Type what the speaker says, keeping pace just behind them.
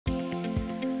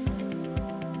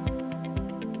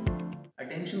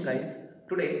Attention guys,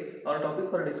 today our topic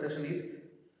for discussion is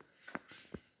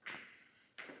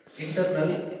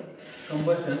internal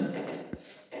combustion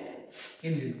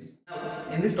engines.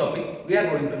 Now in this topic we are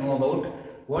going to know about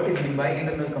what is meant by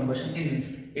internal combustion engines,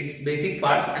 its basic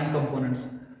parts and components,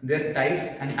 their types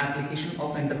and application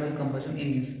of internal combustion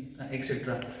engines,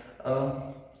 etc.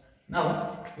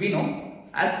 Now we know,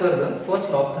 as per the first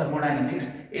law of thermodynamics,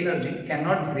 energy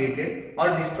cannot be created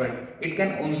or destroyed. It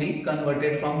can only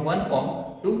converted from one form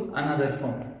to another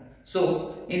form.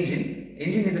 So engine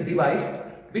is a device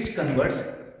which converts,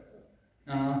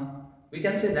 we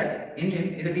can say that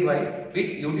engine is a device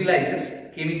which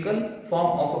utilizes chemical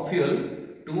form of a fuel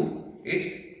to its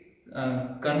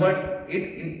convert it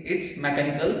in its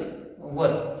mechanical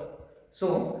work.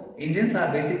 So engines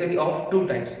are basically of two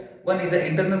types. One is an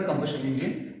internal combustion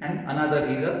engine and another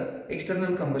is a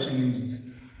external combustion engines.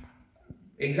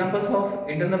 Examples of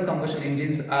internal combustion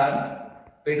engines are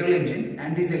petrol engine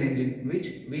and diesel engine, which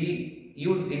we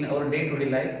use in our day-to-day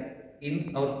life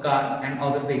in our car and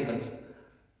other vehicles.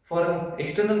 For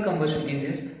external combustion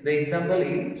engines, the example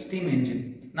is steam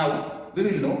engine. Now we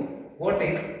will know what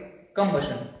is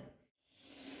combustion.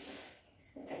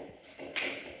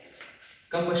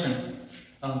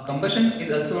 Combustion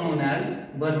is also known as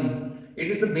burning. It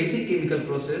is the basic chemical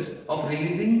process of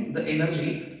releasing the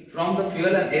energy from the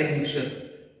fuel and air mixture.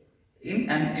 In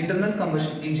an internal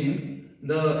combustion engine,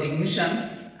 the ignition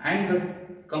and the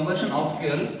combustion of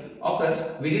fuel occurs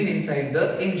within inside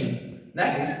the engine.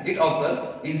 That is, it occurs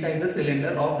inside the cylinder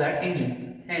of that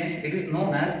engine. Hence, it is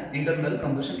known as internal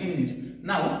combustion engines.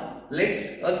 Now, let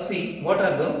us see what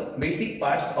are the basic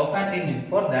parts of an engine.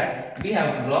 For that, we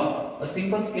have to draw a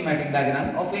simple schematic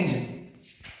diagram of engine.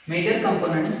 Major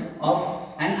components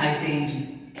of an IC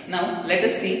engine. Now, let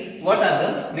us see what are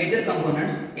the major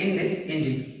components in this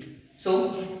engine.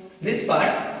 So, this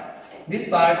part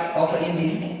of the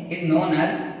engine is known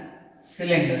as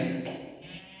cylinder.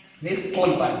 This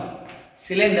whole part,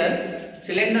 cylinder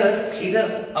is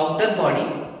a outer body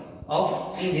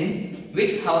of engine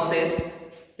which houses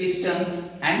piston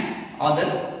and other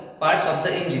parts of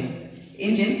the engine.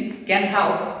 Engine can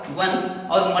have one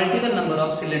or multiple number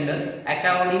of cylinders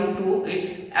according to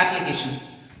its application.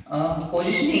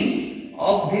 Positioning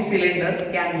of this cylinder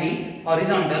can be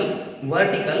horizontal,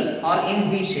 vertical or in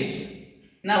V shapes.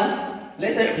 Now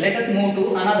let us move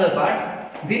to another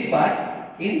part. This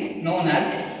part is known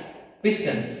as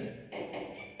piston.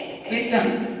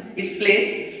 Piston is placed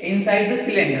inside the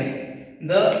cylinder.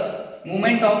 The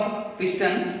movement of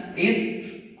piston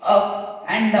is up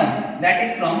and down, that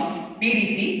is from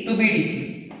PDC to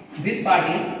BDC. This part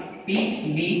is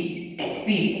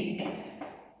PDC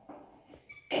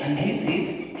and this is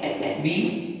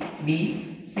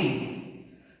BDC.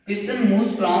 Piston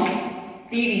moves from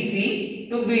TDC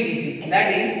to BDC,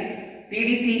 that is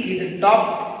TDC is the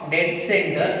top dead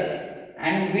center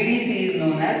and BDC is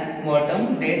known as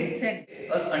bottom dead center.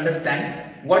 Let us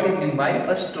understand what is meant by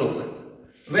a stroke.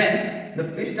 When the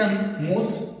piston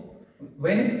moves,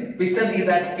 when piston is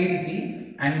at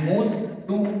TDC and moves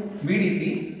to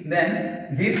BDC,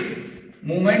 then this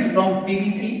movement from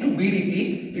TDC to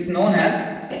BDC is known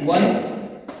as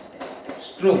one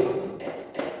stroke.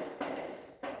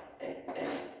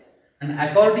 And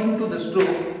according to the stroke,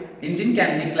 engine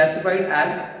can be classified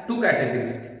as two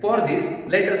categories. For this,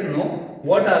 let us know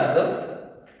what are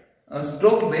the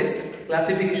stroke based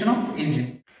classification of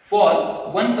engine.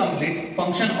 For one complete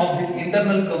function of this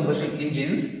internal combustion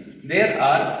engines, there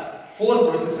are four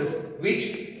processes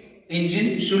which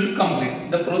engine should complete.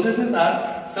 The processes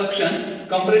are suction,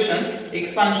 compression,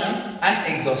 expansion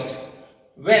and exhaust.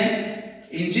 When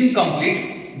engine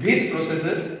complete these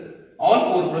processes,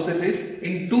 all four processes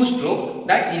in two-stroke,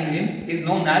 that engine is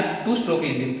known as two-stroke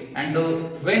engine. And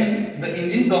when the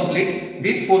engine complete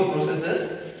these four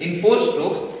processes in four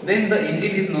strokes, then the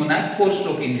engine is known as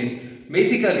four-stroke engine.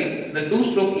 Basically, the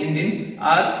two-stroke engine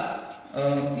are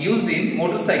used in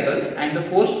motorcycles and the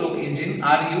four-stroke engine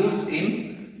are used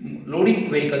in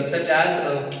loading vehicles such as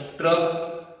a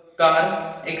truck,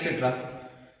 car, etc.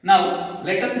 Now,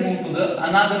 let us move to the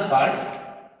another part,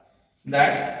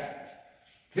 that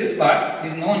this part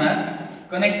is known as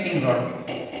connecting rod.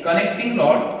 Connecting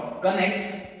rod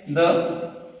connects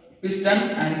the piston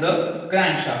and the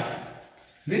crankshaft.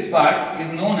 This part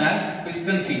is known as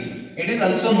piston pin. It is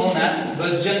also known as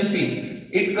gudgeon pin.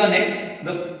 It connects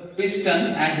the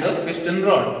piston and the piston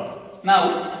rod.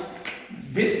 Now,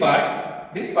 this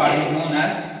part is known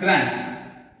as crank.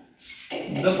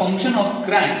 The function of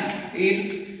crank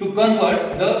is to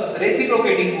convert the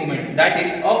reciprocating movement, that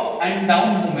is up and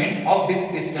down movement of this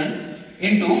piston,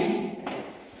 into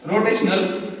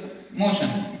rotational motion.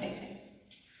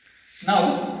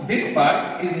 Now this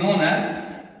part is known as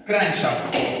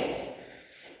crankshaft.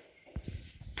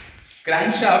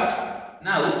 Crankshaft.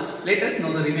 Now let us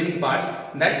know the remaining parts.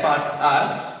 That parts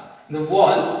are the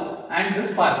walls and the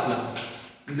spark plug.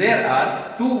 There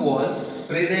are two walls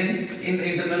present in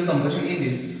the internal combustion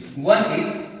engine. One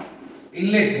is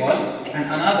inlet wall and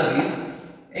another is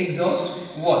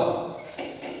exhaust wall.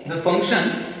 The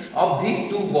function of these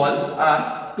two walls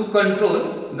are to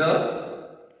control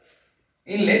the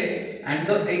inlet and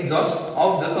the exhaust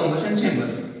of the combustion chamber.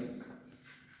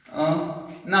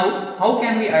 Now, how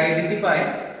can we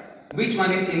identify which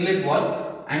one is inlet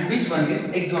wall and which one is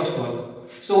exhaust wall?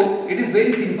 So, it is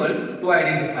very simple to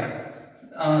identify.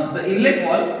 The inlet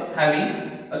wall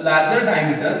having a larger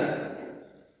diameter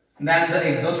than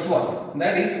the exhaust wall.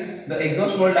 That is, the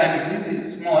exhaust wall diameter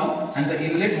is small and the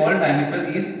inlet wall diameter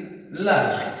is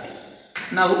large.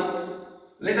 Now,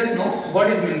 let us know what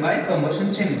is meant by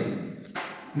combustion chamber.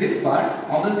 This part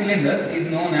of the cylinder is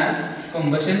known as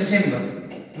combustion chamber,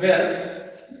 where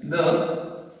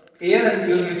the air and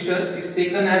fuel mixture is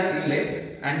taken as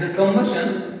inlet and the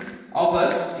combustion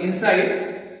occurs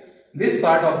inside this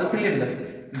part of the cylinder.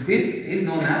 This is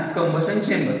known as combustion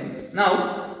chamber.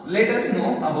 Now, let us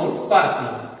know about spark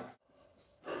plug.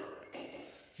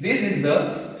 This is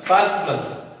the spark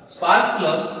plug. Spark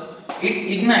plug,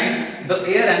 it ignites the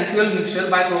air and fuel mixture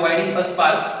by providing a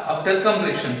spark after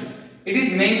compression. It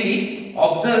is mainly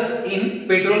observed in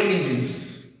petrol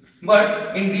engines.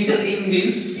 But in diesel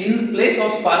engine, in place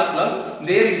of spark plug,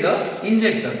 there is a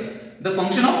injector. The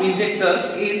function of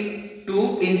injector is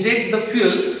to inject the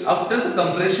fuel after the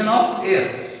compression of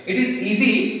air. It is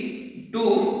easy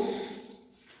to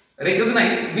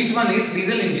recognize which one is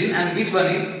diesel engine and which one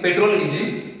is petrol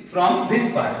engine from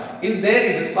this part. If there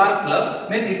is a spark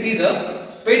plug, then it is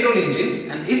a petrol engine,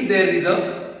 and if there is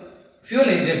a fuel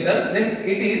injector, then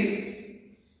it is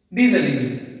diesel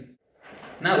engine.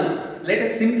 Now, let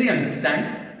us simply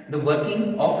understand the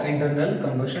working of internal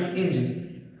combustion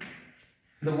engine.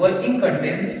 The working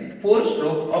contains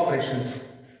 4-stroke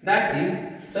operations, that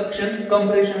is suction,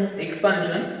 compression,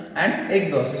 expansion and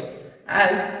exhaust.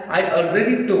 As I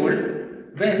already told,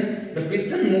 when the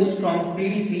piston moves from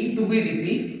TDC to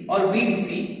BDC or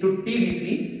BDC to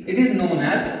TDC, it is known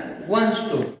as 1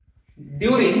 stroke.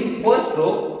 During first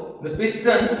stroke, the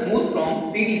piston moves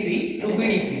from TDC to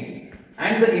BDC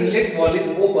and the inlet valve is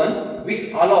open, which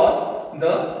allows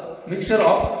the mixture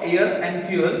of air and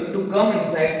fuel to come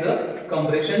inside the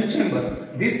compression chamber.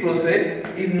 This process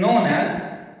is known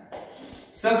as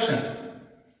suction.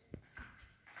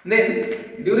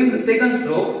 Then, during the second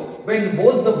stroke, when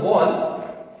both the valves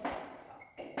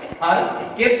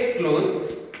are kept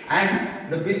closed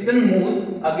and the piston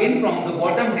moves again from the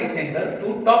bottom deck center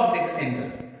to top deck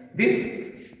center, this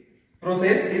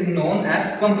process is known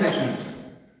as compression.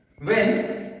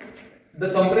 When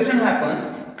the compression happens,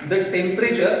 the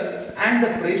temperature and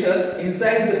the pressure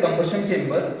inside the combustion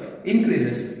chamber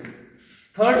increases.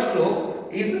 Third stroke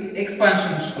is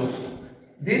expansion stroke.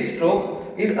 This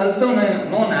stroke is also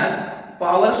known as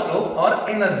power stroke or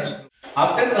energy stroke.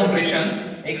 After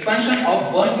compression, expansion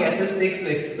of burnt gases takes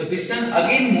place. The piston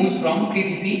again moves from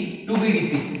TDC to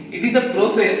BDC. It is a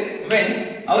process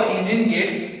when our engine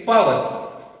gets power.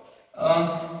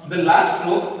 The last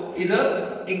stroke is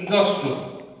a exhaust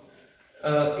stroke.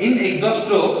 In exhaust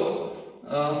stroke,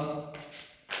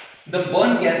 the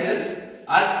burnt gases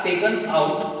are taken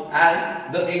out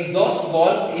as the exhaust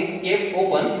valve is kept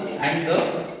open and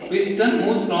the piston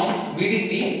moves from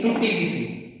BDC to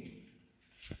TDC.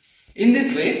 In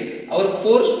this way, our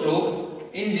 4-stroke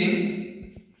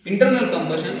engine, internal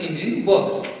combustion engine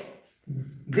works.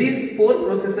 These 4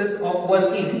 processes of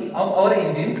working of our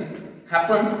engine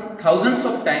happens thousands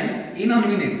of times in a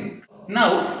minute.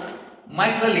 Now,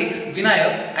 my colleagues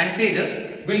Vinayak and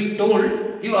Tejas will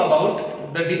told you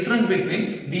about the difference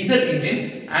between diesel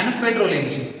engine and petrol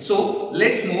engine. So,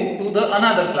 let's move to the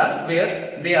another class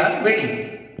where they are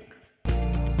waiting.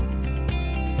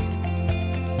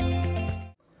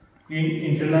 In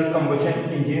internal combustion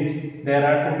engines, there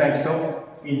are 2 types of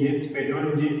engines,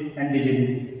 petrol engine and diesel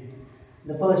engine.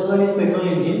 The first one is petrol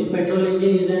engine. Petrol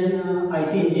engine is an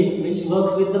IC engine which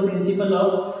works with the principle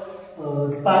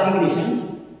of spark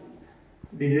ignition.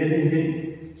 Diesel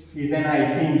engine is an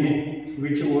IC engine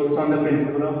which works on the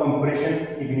principle of compression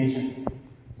ignition.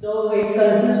 So it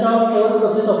consists of 4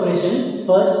 process operations.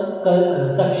 First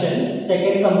suction,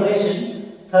 second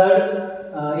compression,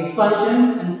 third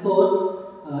expansion and fourth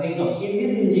exhaust. In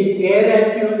this engine, air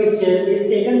and fuel mixture is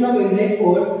taken from inlet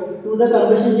port to the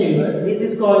combustion chamber. This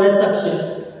is called as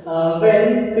suction.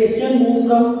 When piston moves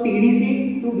from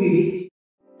TDC to BDC.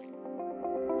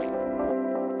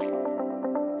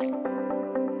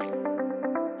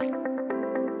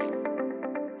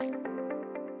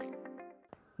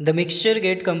 The mixture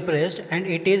gets compressed and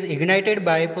it is ignited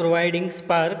by providing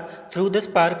spark through the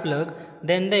spark plug,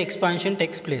 then the expansion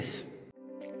takes place.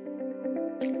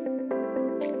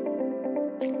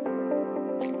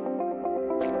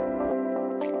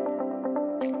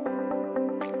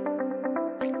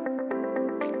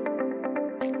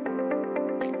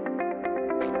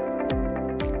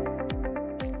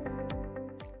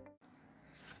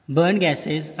 Burn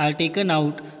gases are taken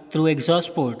out through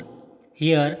exhaust port.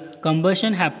 Here,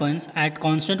 combustion happens at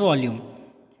constant volume.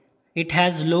 It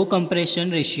has low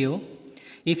compression ratio.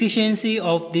 Efficiency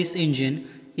of this engine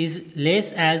is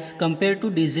less as compared to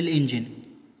diesel engine.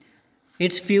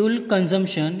 Its fuel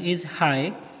consumption is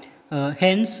high,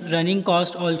 hence running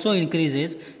cost also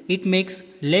increases. It makes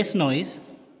less noise.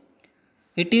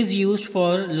 It is used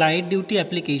for light duty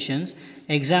applications,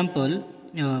 example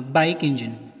bike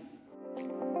engine.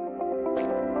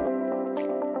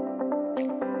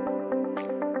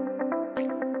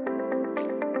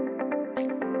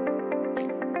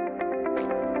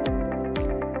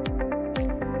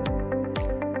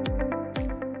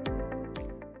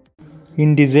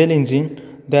 In diesel engine,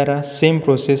 there are same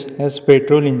process as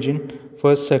petrol engine.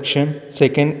 First suction,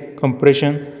 second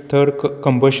compression, third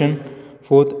combustion,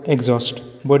 fourth exhaust.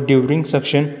 But during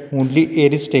suction, only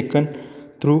air is taken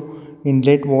through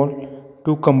inlet valve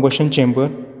to combustion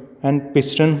chamber and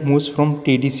piston moves from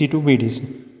TDC to BDC.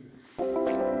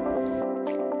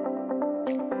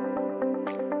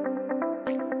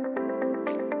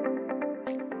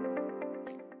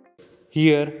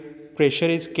 Here, pressure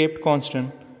is kept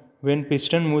constant. When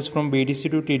piston moves from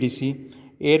BDC to TDC,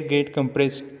 air gets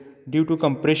compressed. Due to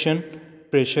compression,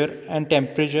 pressure and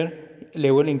temperature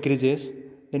level increases.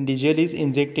 Then diesel is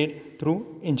injected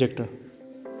through injector.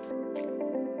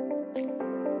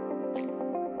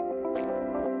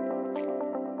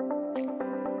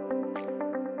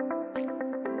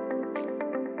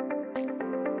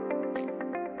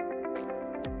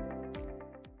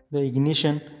 The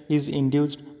ignition is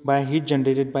induced by heat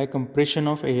generated by compression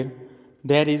of air.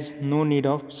 There is no need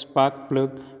of spark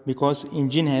plug because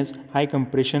engine has high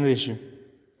compression ratio.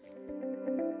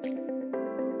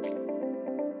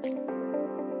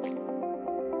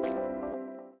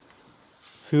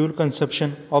 Fuel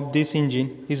consumption of this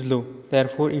engine is low,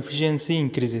 therefore efficiency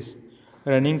increases.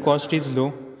 Running cost is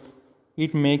low.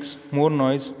 It makes more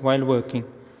noise while working.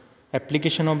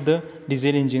 Application of the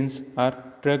diesel engines are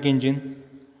truck engine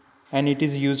and it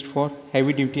is used for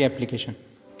heavy duty application.